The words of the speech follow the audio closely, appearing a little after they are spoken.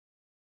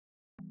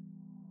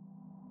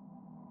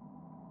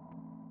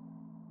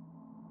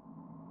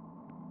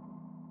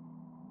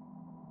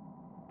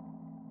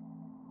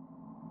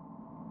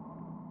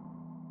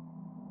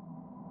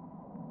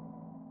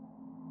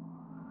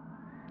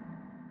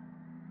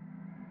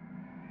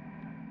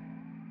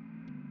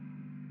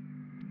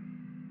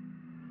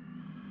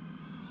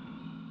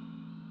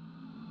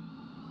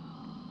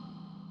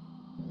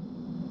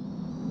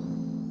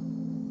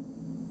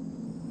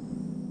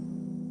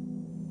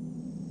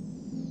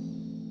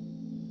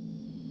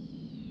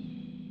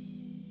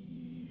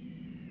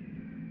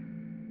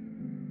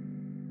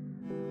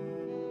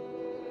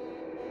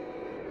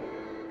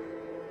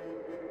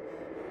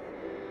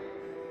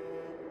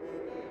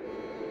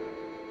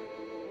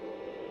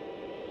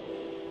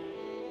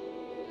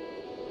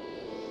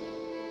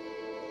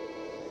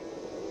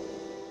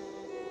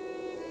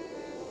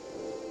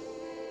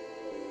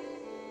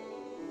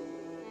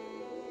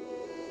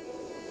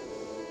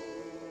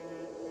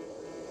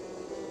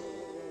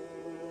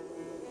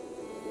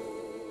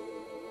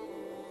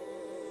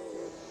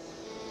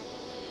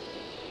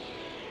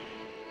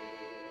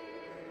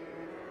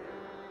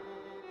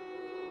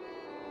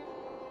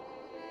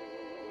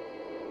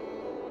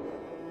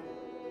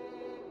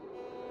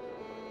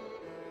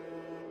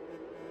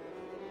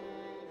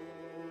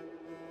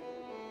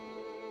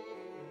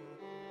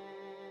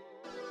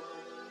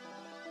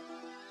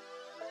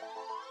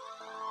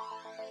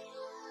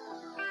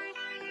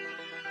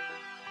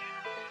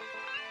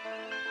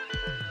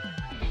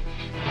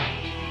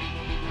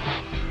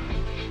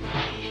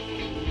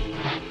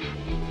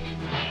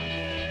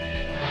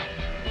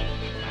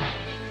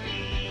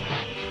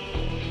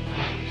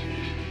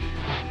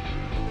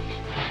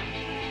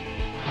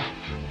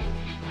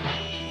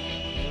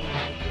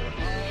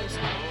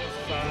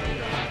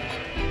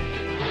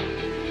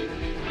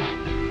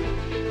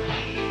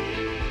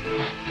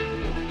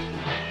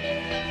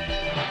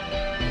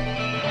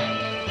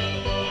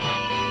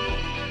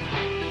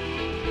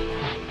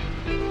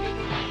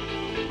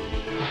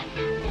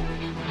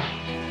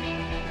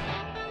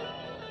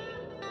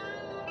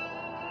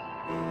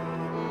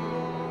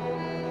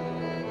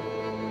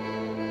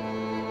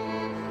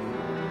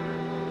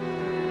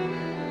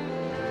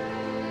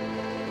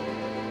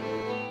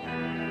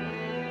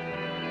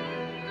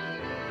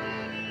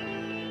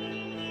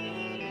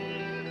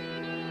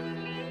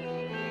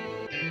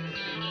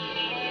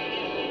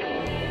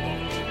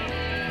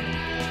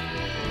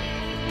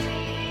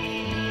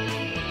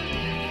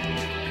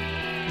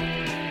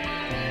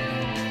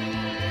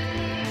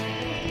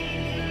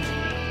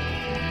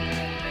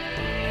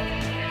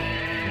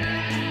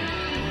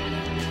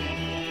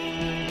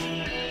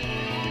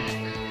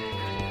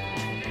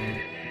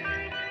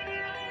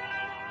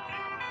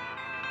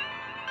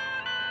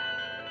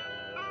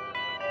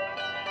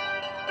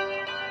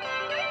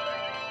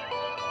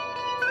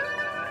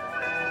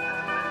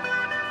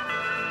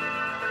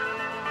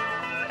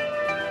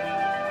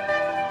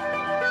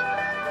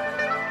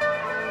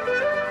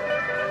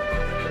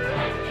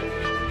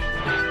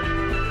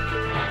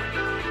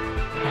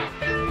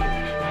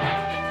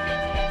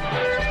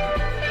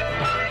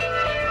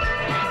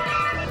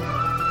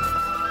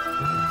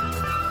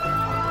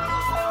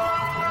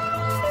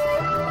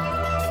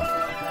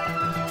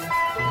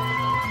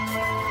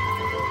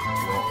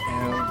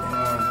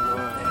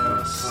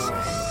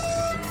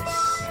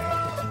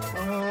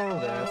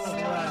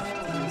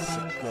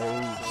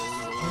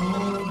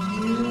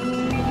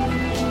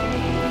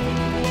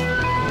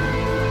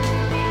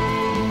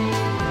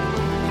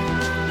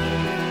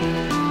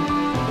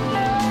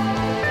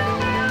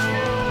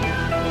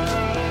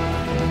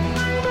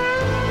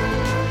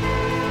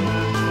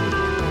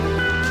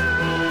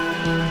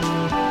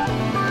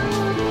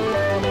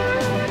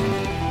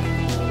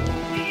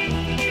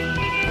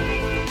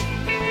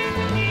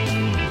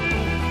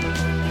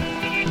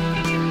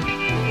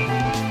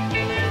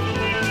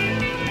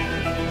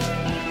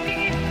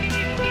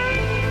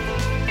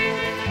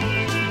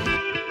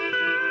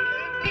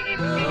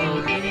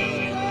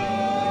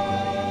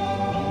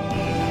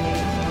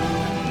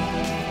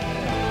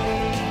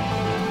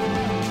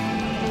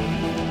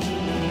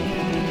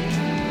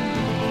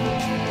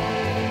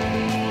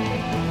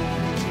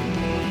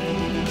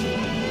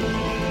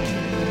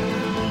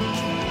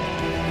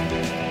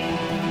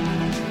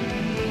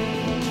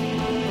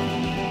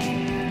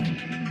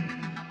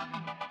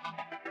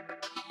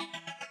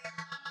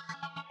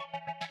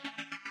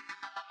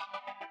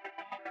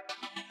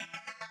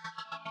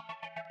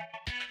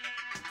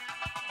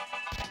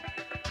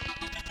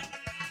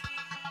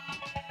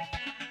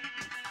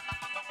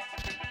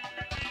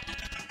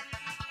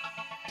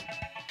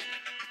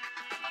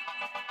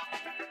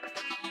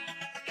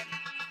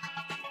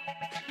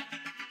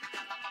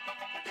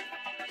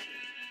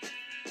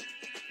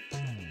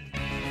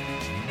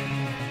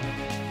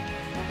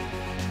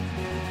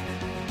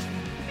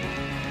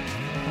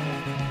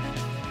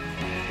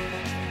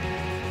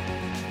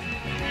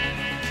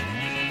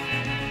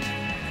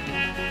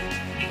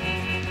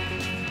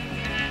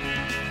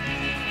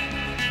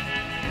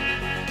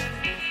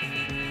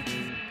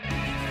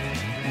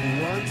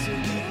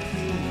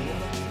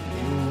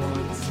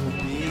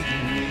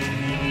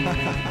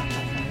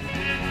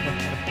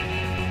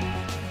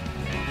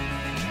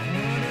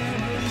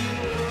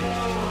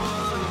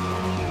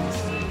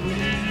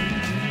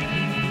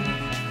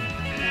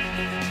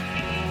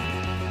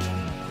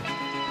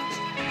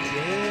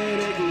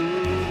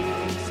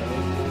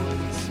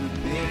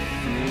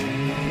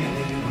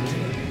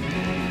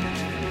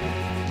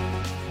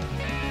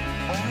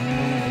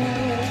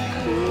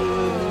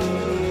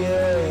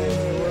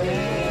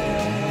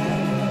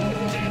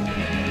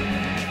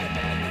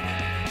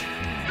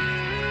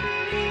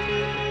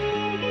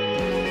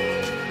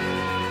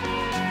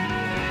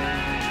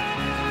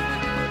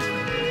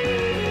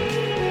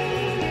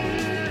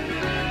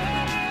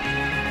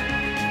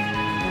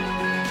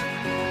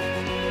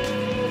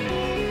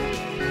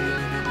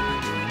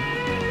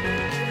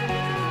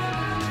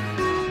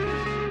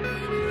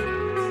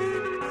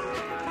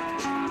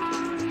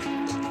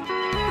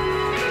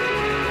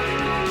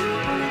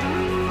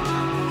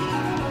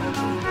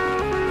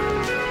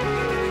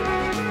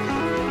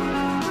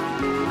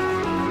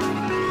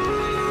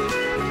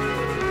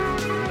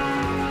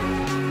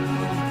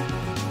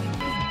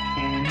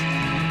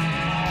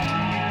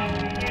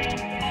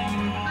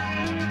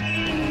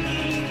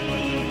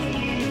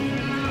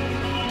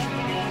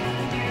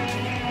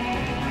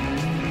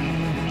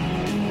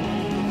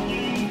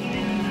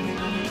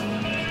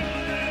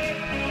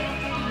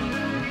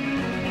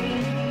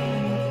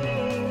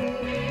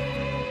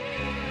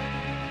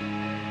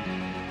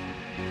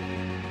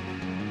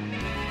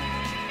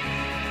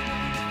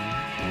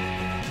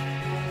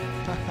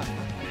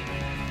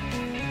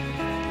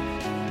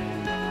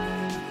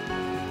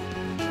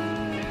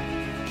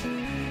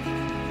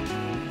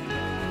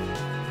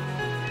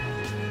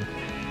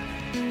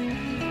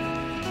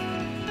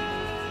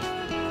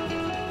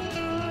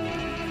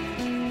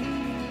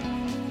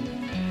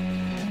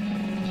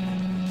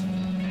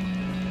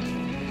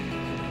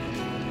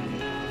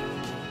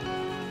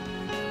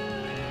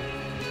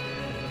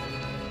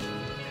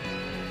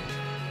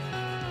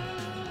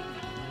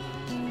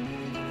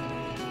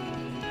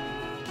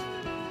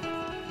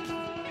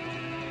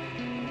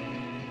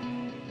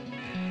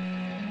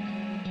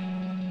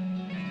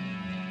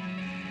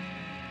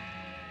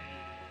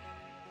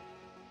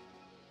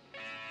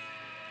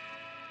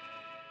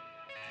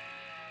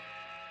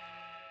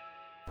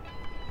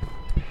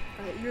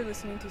You're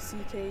listening to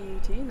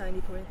CKUT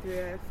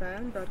 90.3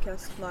 FM,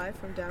 broadcast live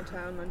from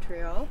downtown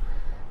Montreal.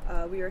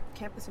 We are a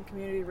campus and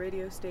community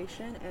radio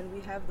station, and we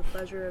have the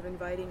pleasure of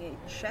inviting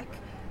a Czech,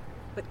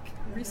 but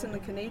recently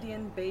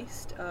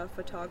Canadian-based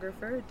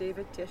photographer,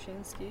 David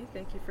Těšínský.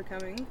 Thank you for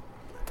coming.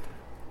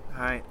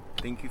 Hi,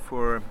 thank you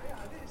for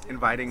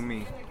inviting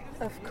me.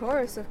 Of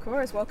course.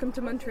 Welcome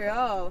to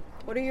Montreal.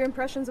 What are your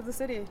impressions of the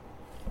city?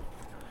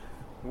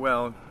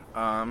 Well,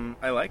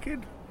 I like it.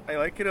 I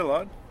like it a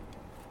lot.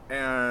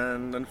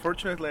 And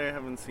unfortunately, I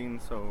haven't seen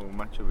so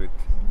much of it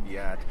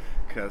yet,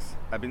 because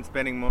I've been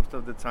spending most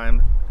of the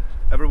time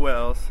everywhere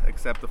else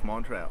except of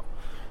Montreal.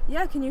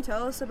 Yeah, can you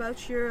tell us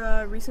about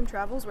your recent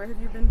travels? Where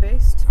have you been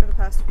based for the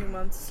past few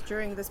months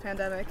during this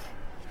pandemic?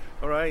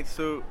 Alright,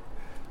 so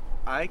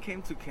I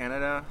came to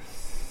Canada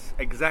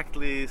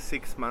exactly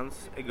 6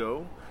 months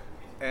ago,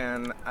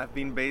 and I've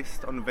been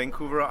based on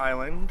Vancouver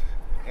Island,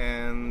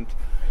 and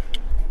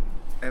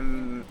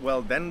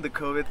well, then the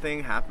COVID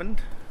thing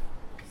happened.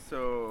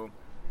 So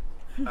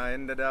I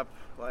ended up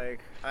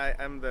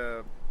I'm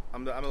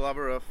a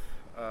lover of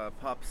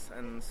pubs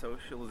and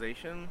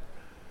socialization,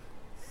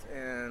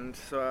 and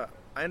so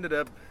I ended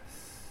up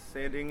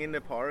sitting in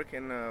the park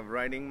and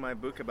writing my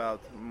book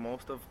about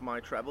most of my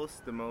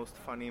travels, the most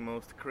funny,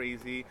 most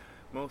crazy,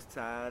 most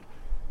sad,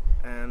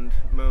 and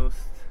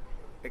most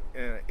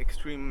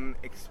extreme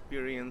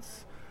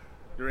experience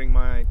during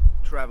my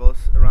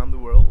travels around the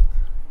world.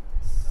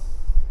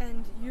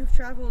 And you've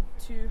traveled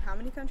to how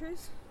many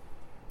countries?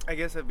 I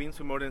guess I've been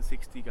to more than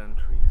 60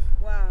 countries.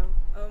 Wow.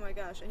 Oh my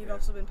gosh. And you've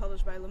also been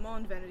published by Le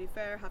Monde, Vanity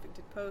Fair,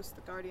 Huffington Post,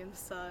 The Guardian, The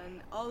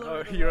Sun, all over the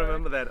world. Oh, you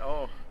remember that?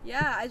 Oh.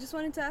 Yeah, I just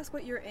wanted to ask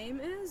what your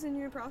aim is in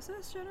your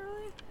process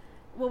generally.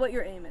 Well, what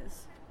your aim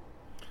is.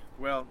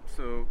 Well,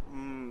 so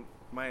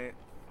my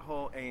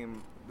whole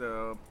aim,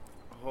 the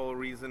whole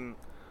reason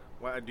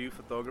why I do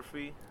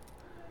photography,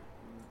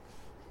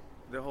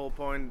 the whole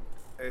point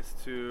is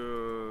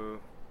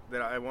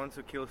that I want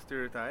to kill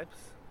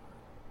stereotypes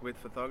with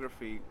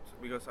photography,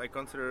 because I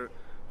consider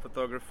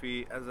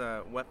photography as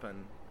a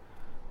weapon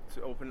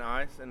to open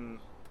eyes and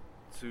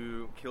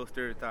to kill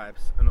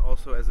stereotypes, and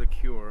also as a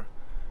cure,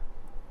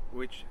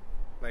 which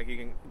you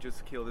can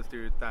just kill the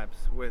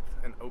stereotypes with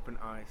an open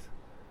eyes.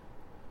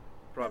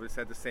 Probably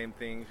said the same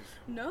thing,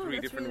 just three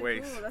different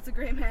really ways. Cool. That's a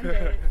great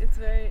mandate. It's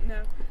very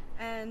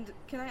And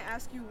can I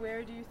ask you,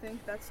 where do you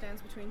think that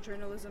stands between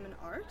journalism and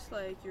art?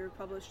 Like, you're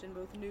published in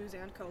both news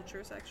and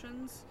culture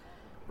sections.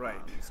 Right.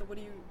 So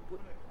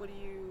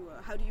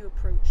how do you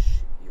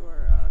approach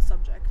your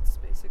subjects,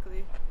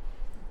 basically?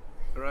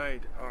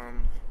 Right.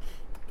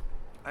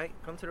 I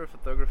consider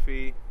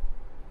photography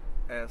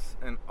as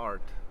an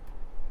art.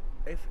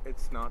 If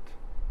it's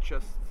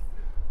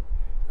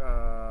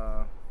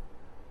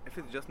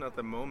just not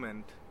the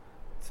moment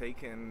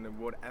taken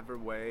whatever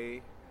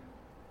way,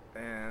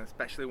 and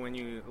especially when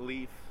you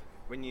leave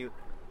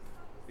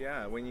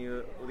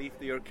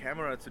your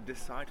camera to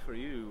decide for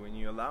you, when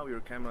you allow your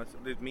camera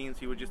that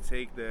means you would just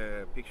take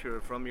the picture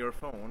from your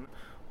phone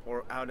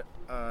or out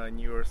in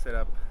your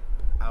setup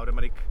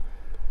automatic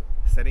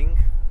setting.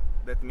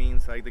 That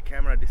means the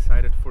camera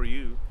decided for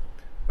you.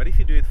 But if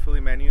you do it fully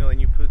manual and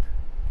you put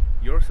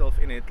yourself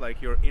in it,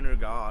 like your inner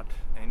God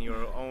and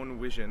your own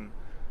vision,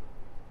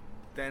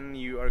 then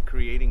you are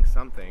creating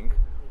something,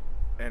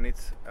 and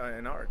it's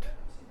an art.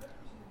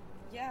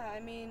 Yeah, I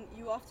mean,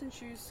 you often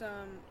choose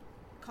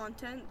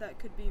content that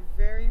could be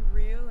very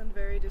real and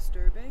very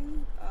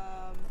disturbing.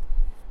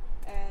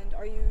 And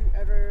are you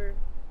ever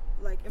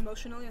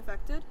emotionally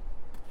affected?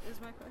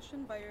 Is my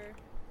question, by your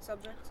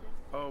subjects?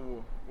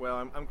 Oh well,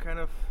 I kind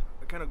of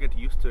get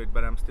used to it,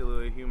 but I'm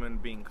still a human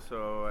being,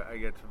 so I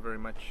get very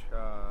much.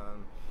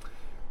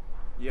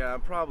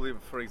 Probably,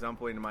 for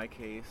example, in my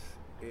case,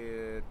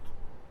 it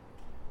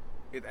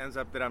ends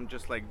up that I'm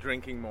just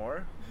drinking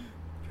more.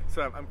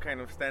 So I'm kind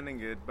of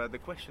standing it, but the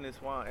question is,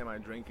 why am I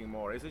drinking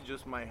more? Is it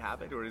just my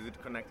habit, or is it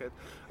connected?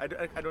 I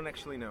don't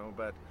actually know,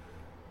 but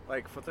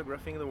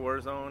photographing the war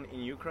zone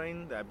in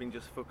Ukraine, I've been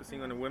just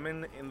focusing on the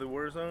women in the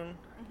war zone.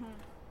 Mm-hmm.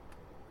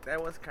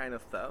 That was kind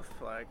of tough.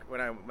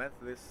 When I met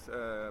this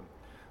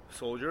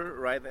soldier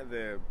right at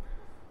the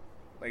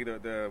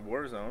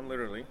war zone,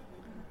 literally,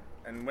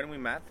 mm-hmm. And when we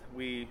met,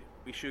 we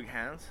shook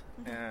hands,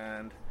 mm-hmm.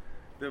 And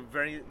the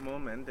very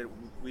moment that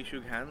we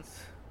shook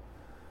hands,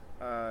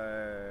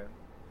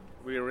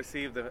 we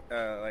received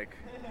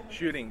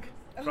shooting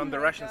from the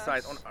Russian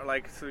side.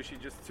 So she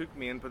just took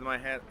me and put my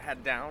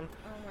head down.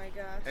 Oh my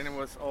gosh! And it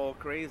was all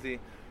crazy.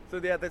 So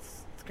yeah,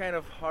 that's kind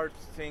of hard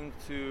thing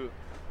to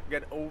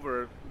get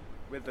over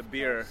with the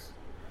beer.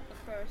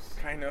 Of course.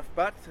 Kind of.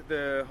 But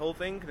the whole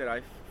thing that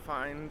I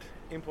find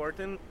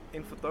important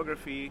in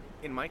photography,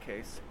 in my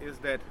case, is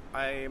that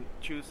I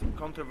choose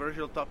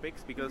controversial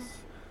topics, because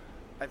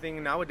I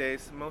think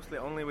nowadays, mostly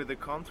only with the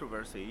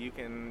controversy, you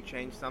can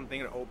change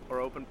something or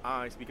open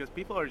eyes, because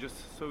people are just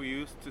so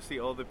used to see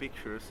all the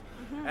pictures.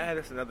 Mm-hmm.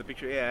 That's another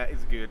picture. Yeah,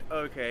 it's good.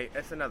 Okay,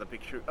 that's another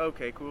picture.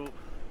 Okay, cool.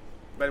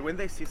 But when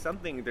they see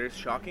something that is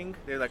shocking,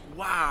 they're like,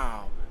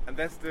 wow! And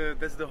that's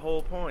the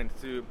whole point,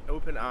 to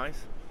open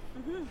eyes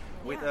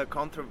with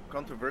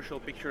controversial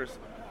pictures.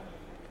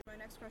 My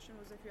next question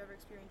was if you ever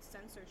experienced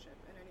censorship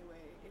in any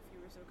way, if you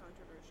were so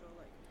controversial,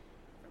 like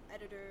from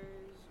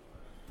editors.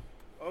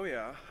 Oh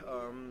yeah,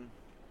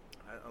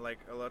 like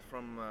a lot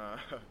from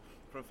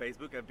from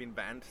Facebook. I've been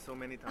banned so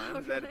many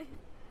times really?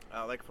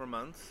 that like for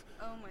months.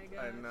 Oh my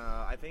god. And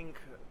I think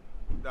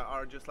there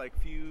are just like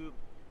few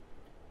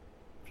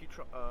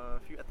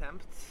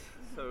attempts.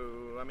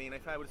 So I mean,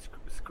 if I would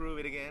screw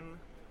it again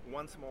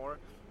once more,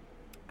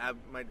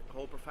 my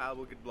whole profile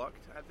will get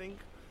blocked, I think.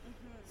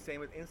 Same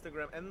with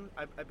Instagram, and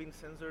I've been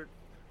censored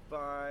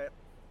by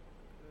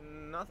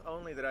not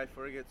only that I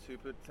forget to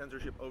put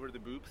censorship over the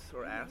boobs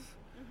or ass.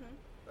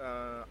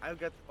 I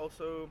got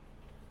also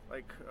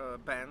like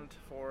banned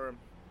for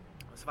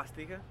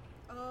swastika.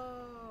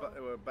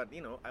 Oh. But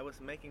you know, I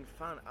was making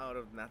fun out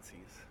of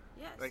Nazis.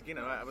 Yes. Like, you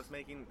know, I was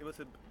making, it was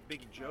a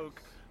big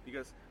joke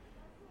because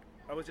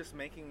I was just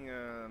making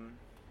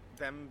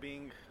them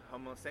being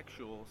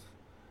homosexuals.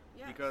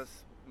 Yes.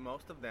 Because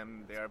most of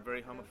them, they are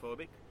very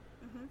homophobic.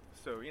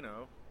 So, you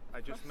know,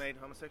 I just made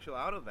homosexual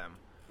out of them.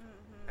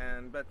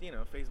 But, you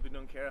know, Facebook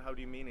don't care how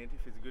do you mean it,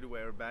 if it's good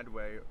way or bad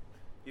way,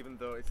 even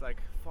though it's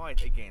like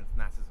fight against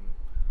Nazism.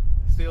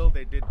 Still,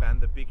 they did ban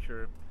the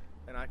picture,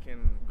 and I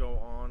can go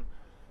on.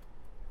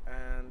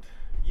 And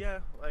yeah,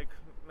 like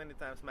many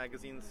times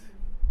magazines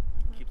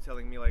keep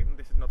telling me like,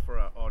 this is not for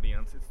our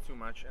audience, it's too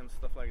much and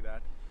stuff like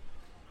that.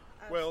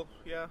 Well,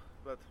 yeah,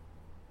 but...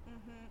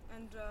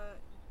 And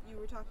you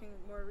were talking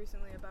more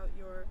recently about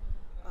your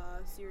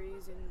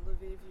series in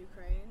Lviv,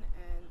 Ukraine,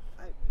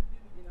 and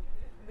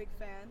big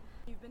fan.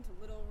 You've been to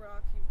Little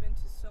Rock, you've been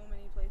to so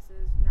many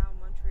places, now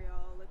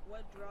Montreal. Like,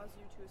 what draws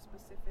you to a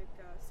specific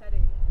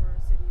setting or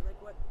city? Like,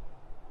 what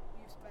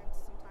you spent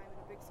some time in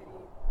a big city,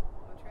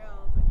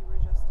 Montreal, but you were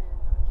just in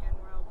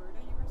Canmore, Alberta,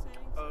 you were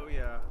saying? Oh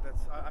yeah,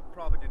 that's I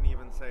probably didn't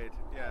even say it.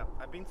 Yeah,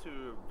 I've been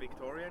to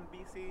Victoria in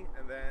BC,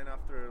 and then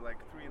after like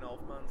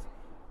 3.5 months,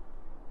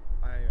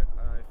 I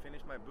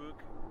finished my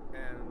book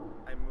and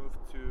I moved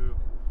to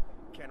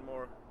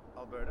Canmore,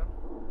 Alberta.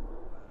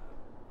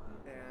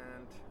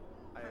 And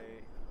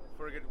I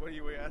forget what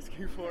you were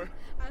asking for.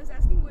 I was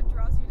asking what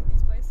draws you to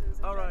these places.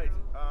 All right.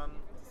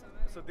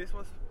 So So this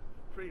was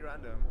pretty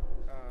random.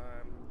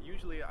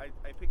 Usually I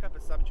pick up a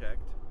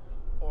subject,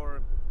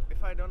 or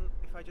if I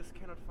just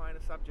cannot find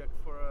a subject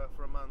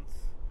for a month,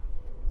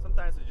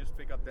 sometimes I just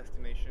pick up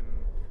destination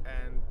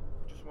and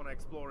just want to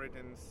explore it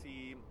and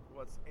see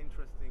what's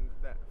interesting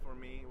that for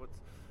me,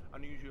 what's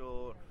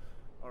unusual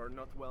or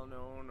not well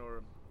known,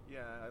 or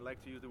I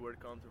like to use the word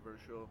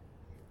controversial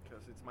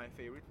because it's my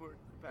favorite word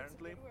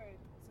apparently. It's a good word.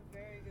 It's a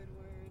very good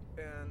word.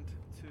 And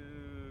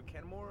to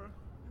Canmore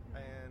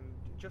and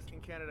just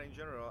in Canada in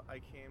general, I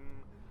came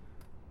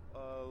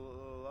a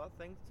lot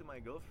thanks to my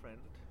girlfriend,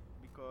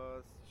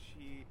 because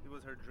it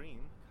was her dream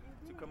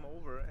to come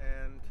over,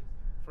 and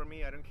for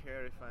me, I don't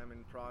care if I'm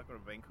in Prague or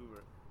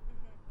Vancouver,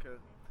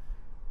 because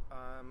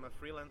I'm a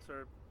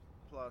freelancer,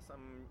 plus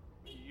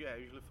I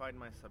usually find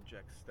my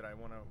subjects that I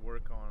want to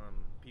work on,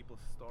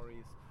 people's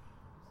stories,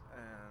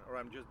 or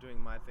I'm just doing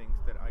my things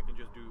that I can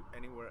just do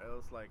anywhere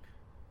else, like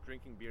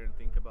drinking beer and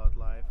think about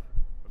life,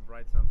 or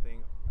write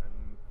something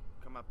and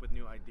come up with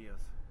new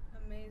ideas.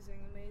 Amazing.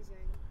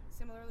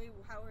 Similarly,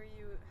 how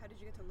did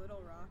you get to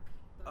Little Rock?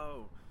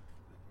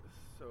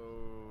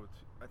 So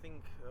I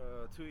think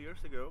 2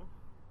 years ago,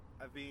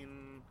 I've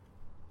been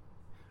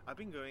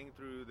going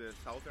through the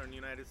southern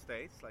United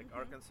States, like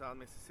Arkansas,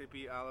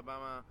 Mississippi,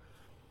 Alabama,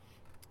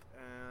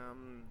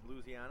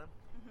 Louisiana,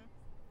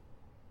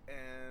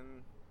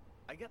 and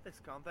I get this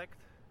contact.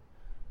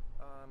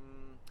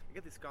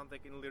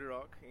 In Little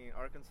Rock in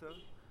Arkansas,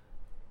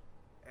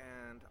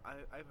 and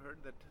I've heard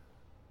that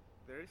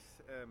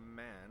there's a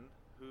man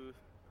who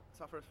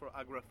suffers from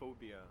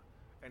agoraphobia,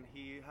 and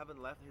he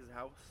haven't left his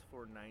house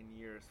for 9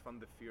 years from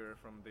the fear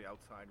from the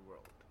outside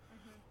world.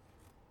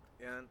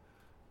 And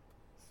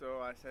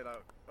so I said,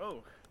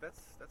 oh,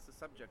 that's the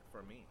subject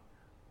for me.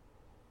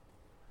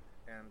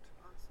 And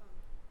awesome.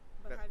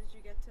 But how did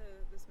you get to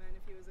this man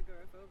if he was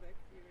agoraphobic?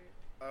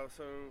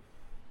 So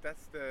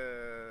that's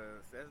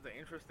the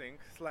interesting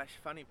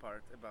 / funny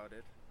part about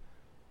it.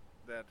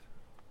 That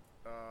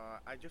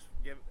I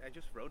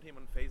just wrote him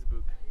on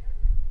Facebook,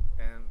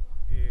 and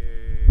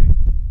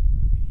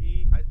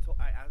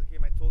I asked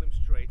him. I told him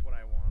straight what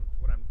I want,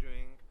 what I'm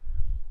doing,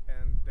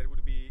 and that it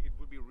would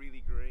be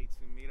really great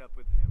to meet up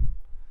with him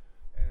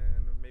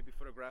and maybe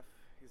photograph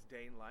his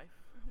day in life.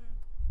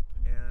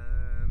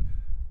 And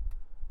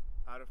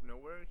out of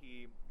nowhere,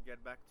 he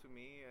get back to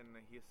me and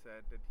he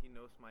said that he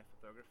knows my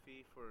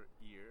photography for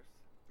years.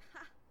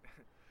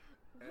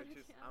 It's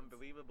just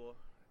unbelievable.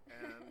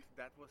 And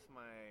that was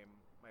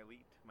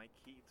my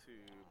key to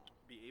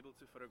be able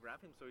to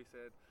photograph him. So he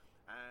said,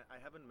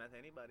 I haven't met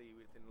anybody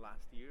within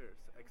last years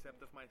except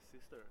of my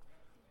sister,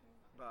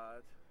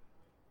 but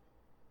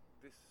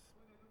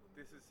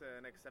this is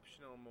an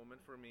exceptional moment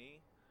for me,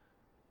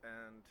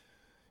 and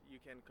you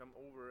can come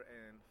over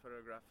and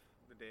photograph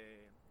the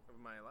day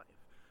of my life.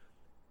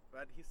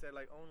 But he said,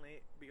 like, only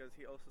because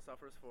he also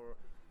suffers for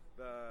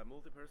the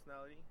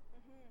multi-personality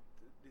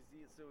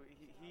disease. So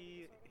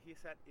he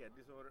said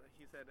disorder.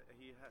 He said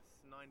he has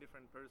 9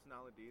 different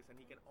personalities, and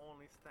he can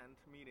only stand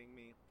meeting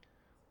me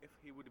if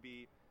he would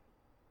be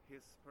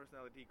his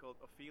personality called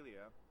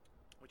Ophelia,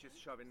 which is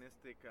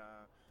chauvinistic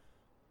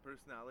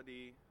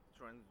personality,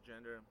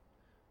 transgender,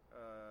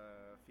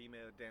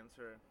 female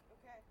dancer.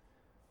 Okay.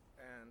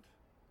 And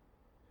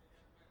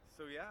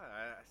so yeah,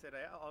 I said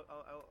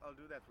I'll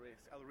do that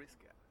risk. I'll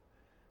risk it.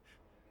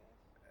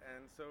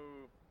 And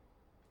so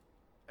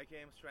I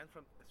came straight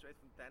from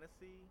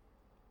Tennessee.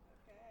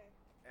 Okay.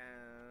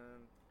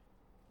 And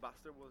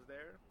Buster was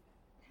there.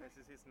 This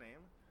is his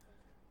name.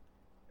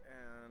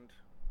 And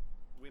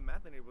we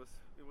met, and it was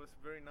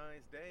a very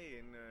nice day,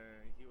 and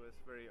he was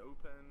very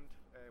open.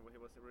 He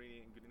was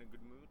really in a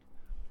good mood.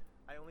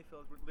 I only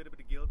felt a little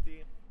bit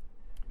guilty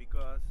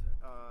because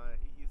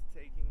he's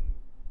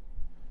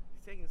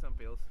taking some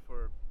pills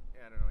for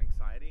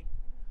anxiety.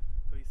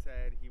 So he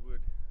said he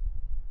would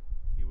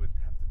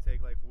have to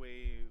take like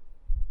way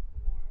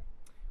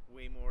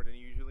more than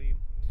usually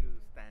to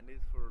stand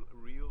it for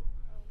real.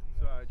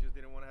 So I just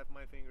didn't want to have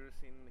my fingers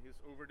in his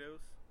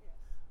overdose. Yes.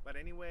 But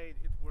anyway,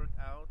 it worked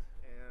out,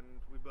 and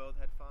we both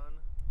had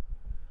fun.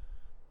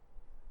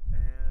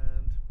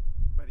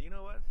 But you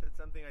know what? That's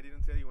something I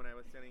didn't tell you when I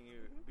was telling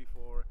you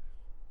before.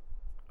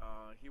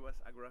 He was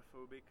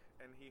agoraphobic,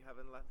 and he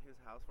haven't left his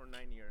house for 9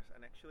 years.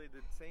 And actually,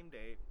 the same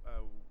day,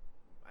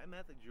 I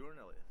met a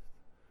journalist.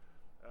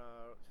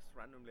 Just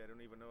randomly, I don't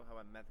even know how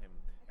I met him.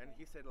 And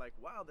he said like,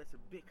 wow, that's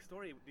a big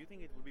story. Do you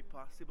think it would be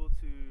possible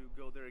to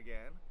go there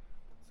again?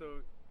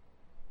 So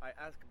I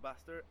asked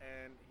Buster,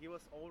 and he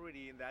was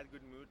already in that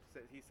good mood.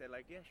 So he said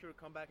like, yeah, sure,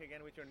 come back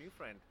again with your new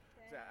friend.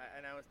 So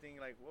and I was thinking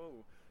like,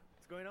 whoa,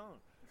 what's going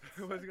on?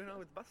 What's going on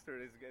with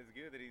Buster? It's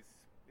good that he's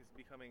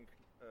becoming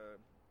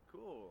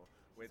cool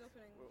with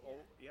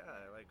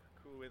like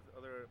cool with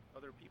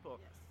other people.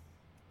 Yes.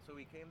 So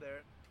we came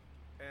there,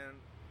 and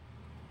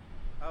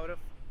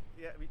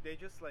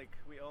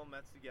we all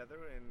met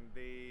together, and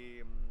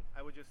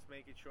I would just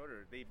make it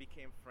shorter. They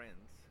became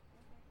friends,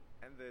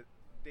 and the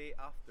day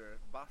after,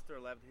 Buster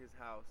left his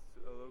house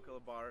to a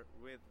local bar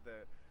with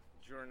the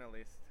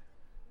journalist,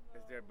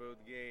 as they're both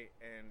gay,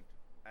 and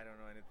I don't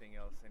know anything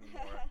else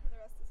anymore. The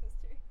rest is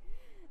history.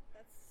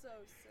 That's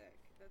so sick.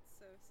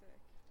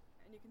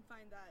 And you can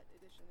find that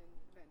edition in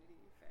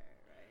Vanity Fair,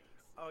 right?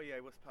 Oh yeah,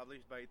 it was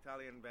published by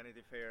Italian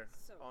Vanity Fair,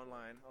 so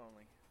online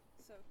only.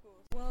 So cool.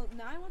 Well,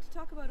 now I want to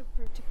talk about a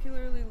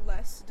particularly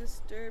less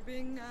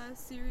disturbing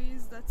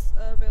series that's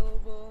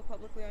available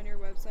publicly on your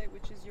website,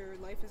 which is your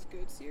Life is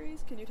Good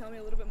series. Can you tell me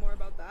a little bit more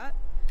about that?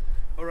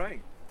 All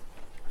right.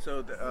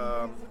 So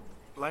the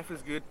Life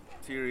is Good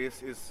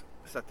series is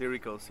a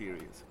satirical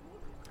series.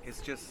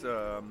 It's just,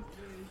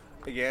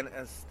 again,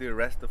 as the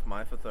rest of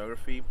my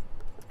photography,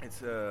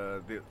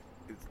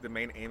 the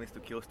main aim is to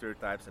kill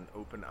stereotypes and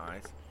open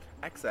eyes,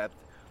 except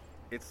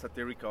it's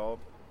satirical.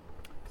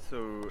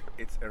 So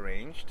it's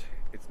arranged.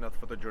 It's not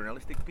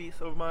photojournalistic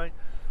piece of mine,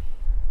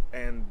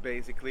 and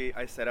basically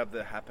I set up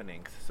the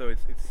happenings. So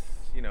it's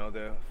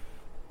the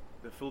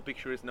full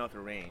picture is not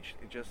arranged.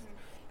 It's just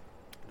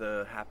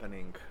the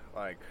happening,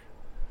 like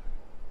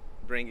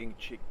bringing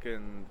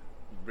chickens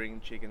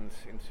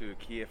into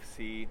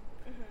KFC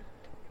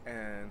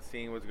and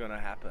seeing what's gonna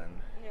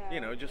happen.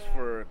 Just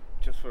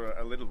for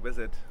a little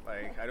visit.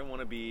 Like I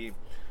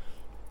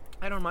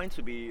don't mind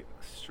to be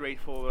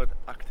straightforward,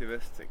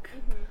 activistic.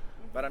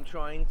 But I'm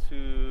trying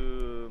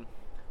to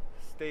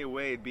stay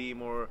away, be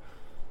more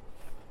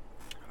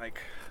like,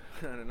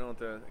 I don't know how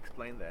to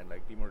explain that,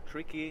 like be more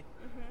tricky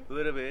a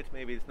little bit.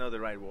 Maybe it's not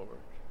the right word.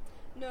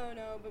 No,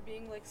 but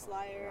being like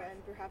slyer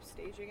and perhaps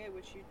staging it,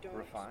 which you don't.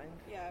 Refined?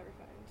 Yeah,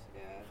 refined,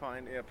 yeah.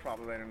 Refined, yeah,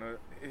 probably. I don't know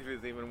if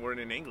it's even word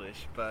in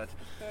English, but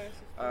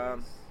of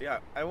course. yeah,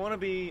 I want to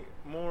be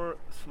more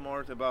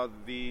smart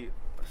about the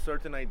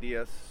certain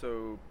ideas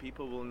so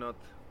people will not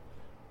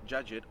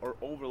judge it or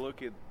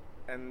overlook it,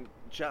 and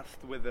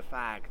just with the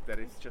fact that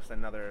it's just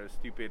another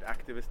stupid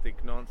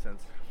activistic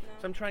nonsense. No.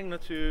 So I'm trying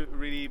not to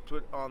really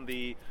put on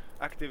the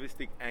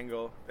activistic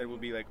angle that would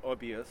be like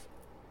obvious,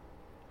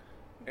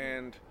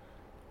 and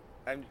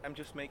I'm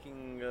just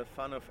making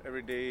fun of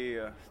everyday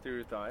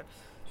stereotypes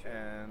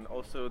and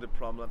also the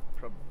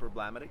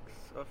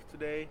problematics of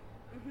today.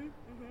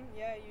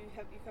 Yeah, you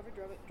cover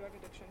drug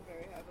addiction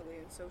very heavily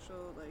and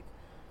social like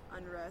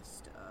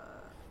unrest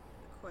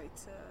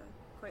quite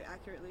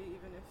accurately,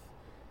 even if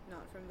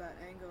not from that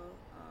angle.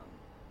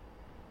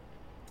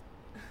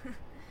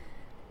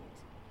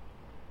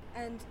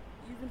 And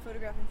you've been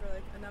photographing for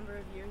like a number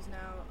of years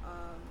now.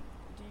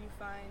 Do you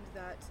find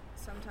that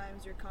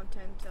sometimes your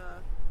content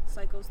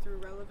cycles through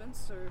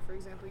relevance? Or, for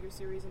example, your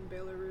series in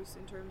Belarus,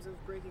 in terms of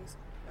breaking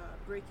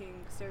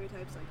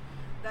stereotypes, like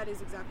that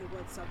is exactly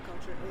what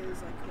subculture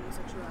is, like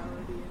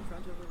homosexuality in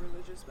front of a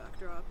religious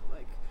backdrop.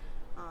 Like,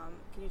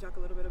 can you talk a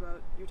little bit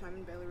about your time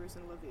in Belarus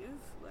and Lviv?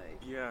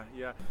 Like,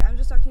 yeah. I'm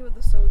just talking about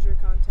the soldier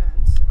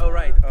content. Oh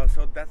right.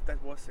 So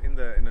that was in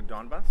the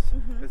Donbass.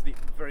 That's the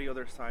very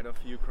other side of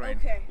Ukraine.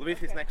 Okay.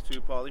 Lviv is next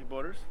to Polish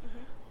borders.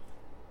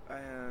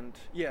 And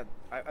yeah,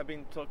 I've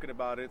been talking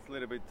about it a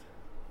little bit,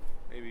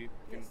 maybe.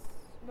 Yes.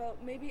 Well,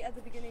 maybe at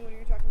the beginning when you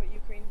were talking about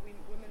Ukraine,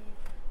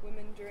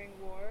 women during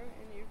war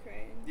in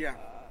Ukraine. Yeah.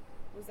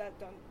 Was that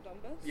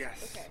Donbas?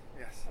 Yes. Okay.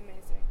 Yes.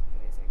 Amazing.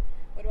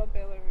 What about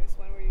Belarus?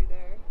 When were you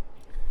there?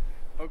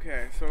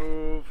 Okay,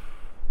 so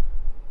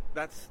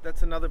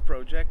that's another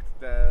project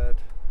that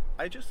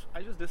I just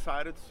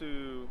decided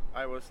to.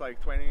 I was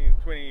like 20,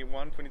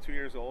 21, 22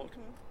 years old,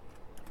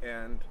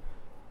 and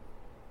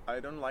I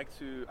don't like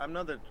to. I'm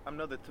not a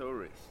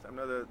tourist. I'm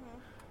not a.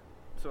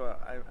 So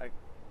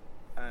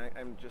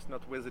I'm just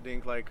not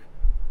visiting like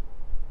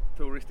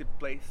touristy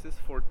places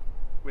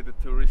with a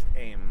tourist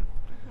aim.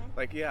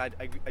 Like yeah,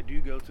 I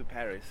do go to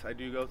Paris. I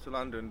do go to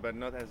London, but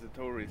not as a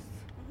tourist.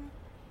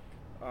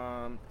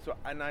 So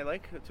and I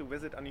like to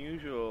visit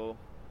unusual.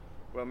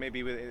 Well, maybe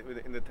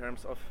in the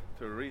terms of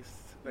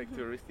tourists, like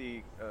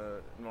touristy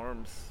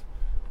norms.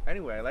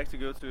 Anyway, I like to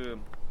go to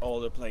all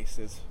the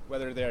places,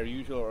 whether they are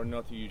usual or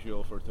not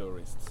usual for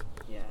tourists.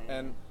 Yeah.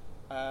 And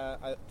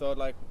I thought,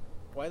 like,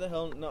 why the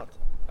hell not?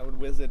 I would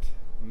visit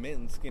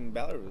Minsk in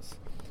Belarus.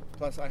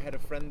 Plus, I had a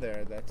friend there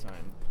at that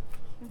time.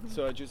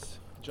 So I just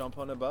jump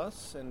on a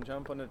bus and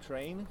jump on a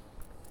train.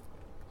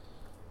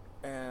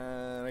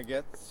 And I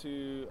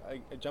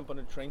jump on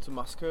a train to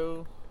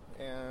Moscow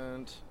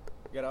and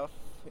get off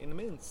in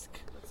Minsk.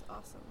 That's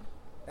awesome.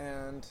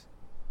 And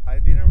I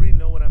didn't really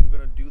know what I'm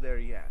gonna do there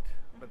yet.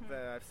 But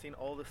I've seen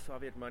all the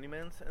Soviet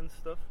monuments and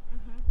stuff.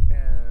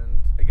 And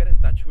I got in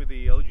touch with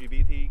the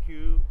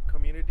LGBTQ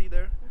community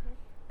there.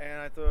 And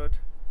I thought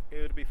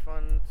it would be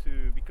fun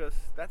because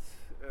that's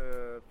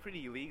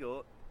pretty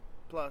illegal.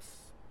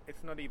 Plus,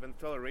 it's not even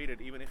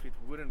tolerated, even if it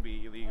wouldn't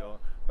be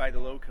illegal by the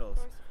locals.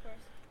 Of course.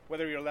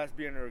 Whether you're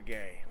lesbian or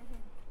gay.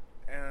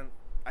 And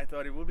I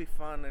thought it would be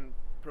fun and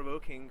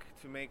provoking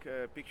to make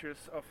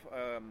pictures of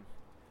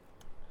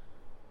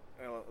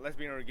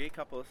lesbian or gay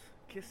couples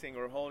kissing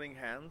or holding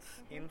hands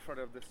in front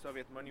of the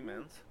Soviet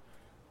monuments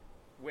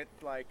with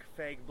like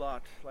fake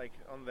blood like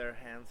on their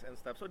hands and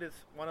stuff. So this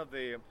one of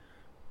the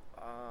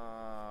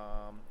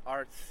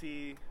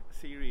artsy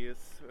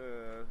series.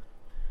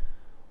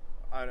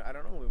 I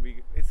don't know.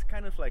 It's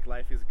kind of like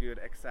Life is Good,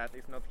 except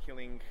it's not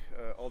killing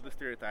all the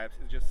stereotypes.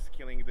 It's just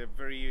killing the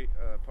very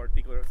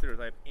particular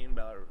stereotype in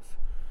Belarus.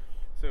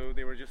 So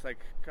they were just like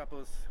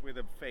couples with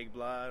a fake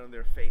blood on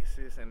their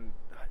faces and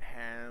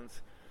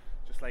hands,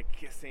 just like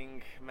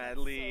kissing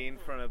madly in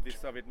front of the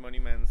Soviet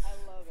monuments. I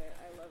love it.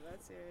 I love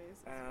that series.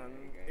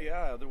 It's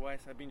yeah,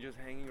 otherwise I've been just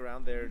hanging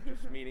around there,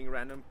 just meeting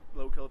random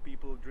local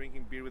people,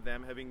 drinking beer with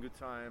them, having a good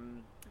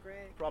time.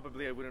 Great.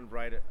 Probably I wouldn't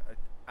write it.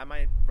 I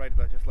might write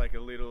just like a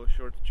little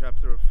short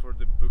chapter for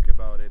the book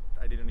about it.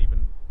 I didn't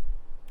even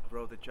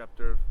wrote a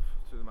chapter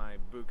to my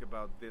book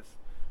about this.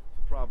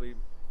 So probably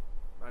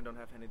I don't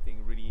have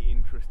anything really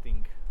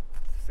interesting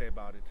to say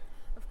about it.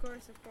 Of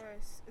course.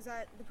 Is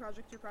that the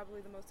project you're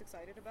probably the most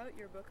excited about,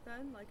 your book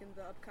then, like in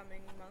the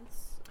upcoming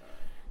months?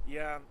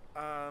 Yeah.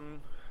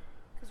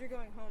 Because you're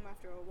going home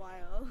after a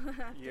while.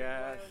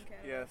 Yes.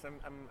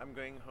 I'm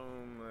going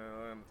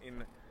home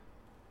in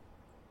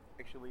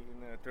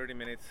 30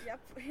 minutes. Yep.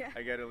 Yeah.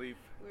 I gotta leave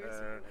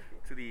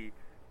to the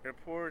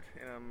airport,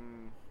 and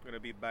I'm gonna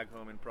be back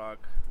home in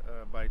Prague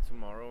by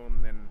tomorrow,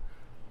 and then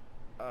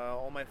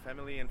all my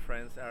family and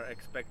friends are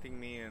expecting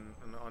me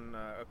on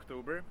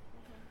October.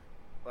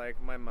 Like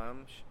my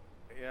mom,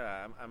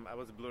 I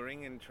was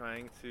blurring and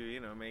trying to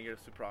make her a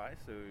surprise,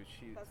 so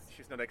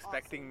she's not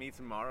expecting me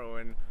tomorrow,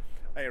 and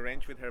I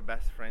arranged with her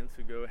best friend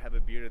to go have a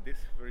beer at this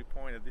very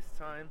point at this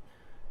time,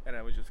 and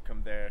I would just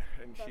come there,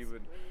 and she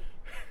would.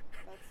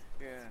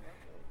 That's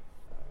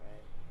all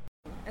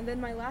right. And then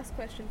my last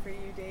question for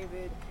you,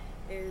 David,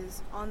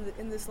 is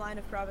in this line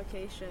of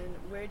provocation,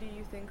 where do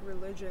you think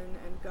religion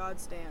and God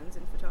stands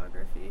in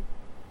photography?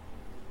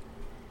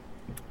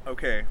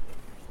 Okay.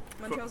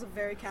 Montreal's a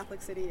very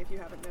Catholic city, if you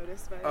haven't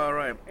noticed. All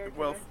right.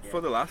 Well, for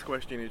the last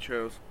question, you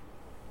chose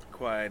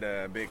quite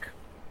a big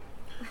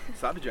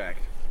subject.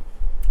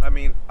 I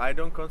mean, I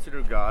don't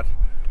consider God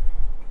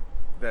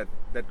that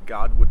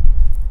God would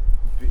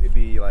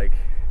be like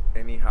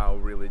anyhow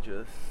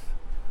religious,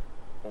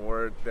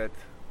 or that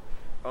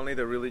only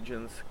the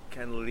religions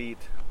can lead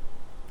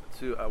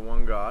to a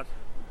one God,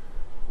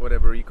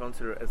 whatever you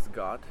consider as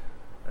God,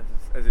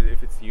 as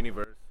if it's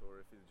universe or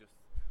if it's just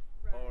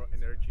all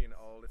energy and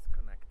all is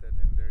connected,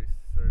 and there is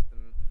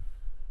certain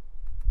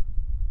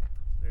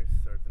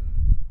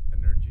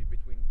energy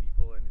between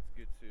people, and it's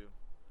good to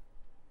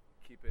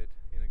keep it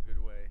in a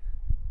good way.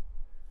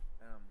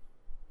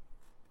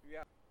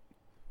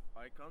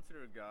 I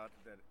consider God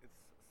that it's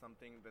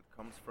something that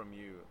comes from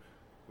you.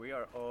 We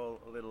are all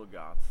little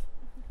gods.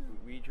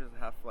 We just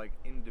have like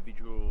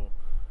individual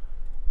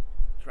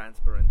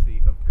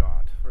transparency of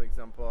God, for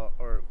example,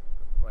 or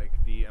like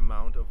the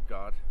amount of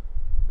God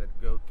that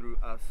go through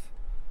us.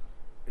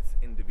 It's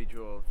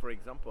individual. For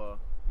example,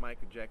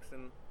 Michael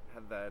Jackson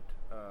had that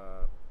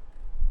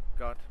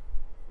God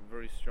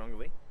very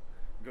strongly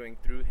going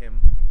through him,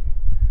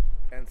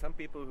 and some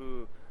people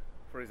who,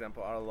 for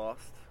example, are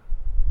lost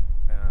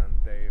and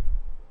they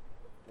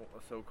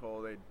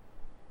so-called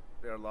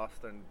they're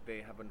lost and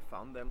they haven't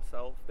found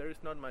themselves. There is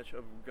not much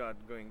of God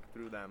going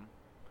through them.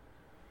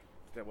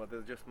 Well,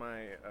 that's just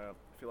my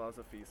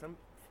philosophy.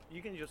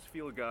 You can just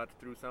feel God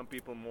through some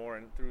people more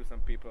and through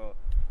some people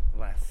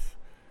less.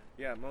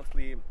 Yeah,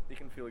 mostly you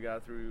can feel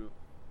God through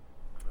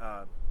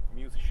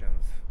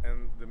musicians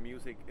and the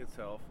music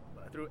itself,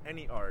 through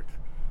any art.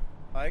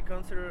 I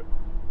consider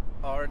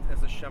art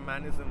as a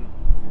shamanism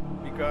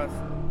because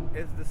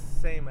it's the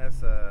same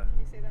as a... Can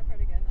you say that part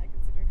again? I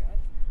consider God.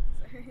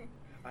 Sorry.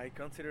 I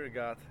consider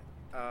God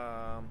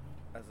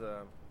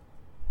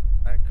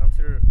I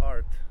consider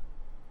art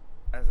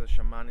as a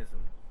shamanism.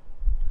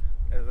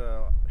 As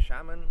a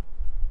shaman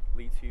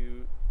leads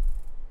you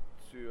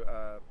to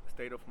a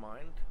state of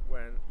mind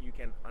when you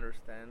can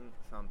understand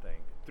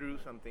something through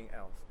something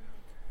else.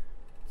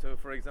 So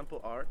for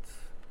example, art,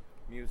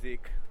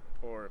 music,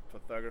 or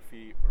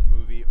photography, or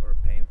movie, or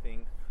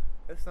painting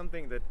is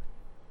something that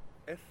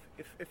if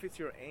it's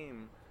your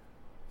aim,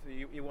 so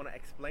you want to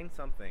explain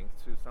something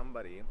to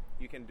somebody,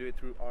 you can do it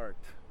through art.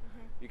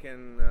 You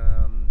can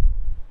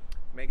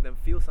make them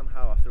feel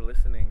somehow after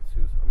listening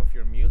to some of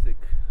your music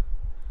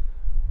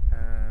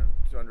and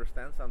to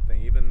understand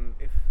something, even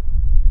if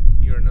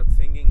you're not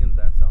singing in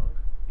that song,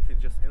 if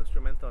it's just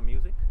instrumental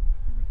music.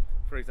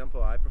 For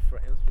example, I prefer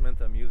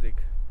instrumental music.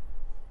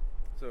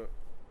 So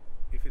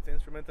if it's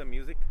instrumental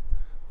music,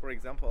 for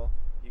example,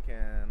 you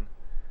can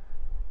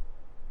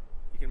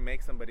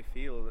make somebody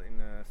feel in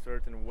a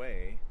certain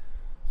way,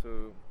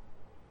 so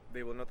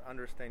they will not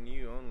understand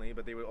you only,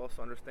 but they will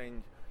also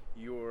understand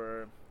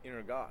your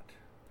inner God.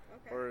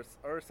 Okay.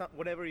 Or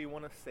whatever you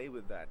want to say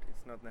with that.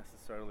 It's not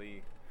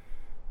necessarily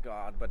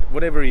God, but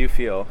whatever you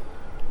feel,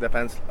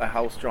 depends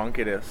how strong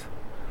it is.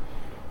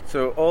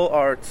 So all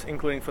art,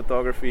 including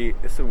photography,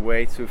 is a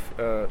way to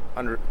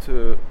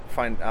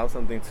find out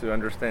something, to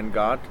understand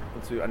God,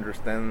 and to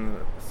understand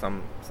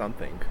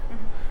something.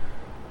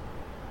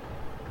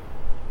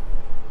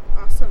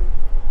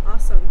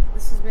 Awesome.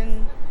 This has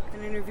been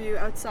an interview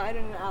outside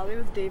in an alley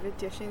with David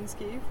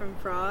Těšínský from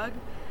Prague.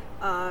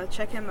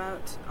 Check him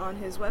out on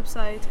his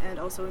website and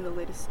also in the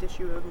latest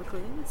issue of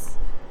McLean's.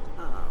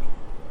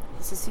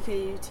 This is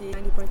CKUT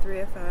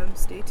 90.3 FM.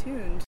 Stay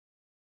tuned.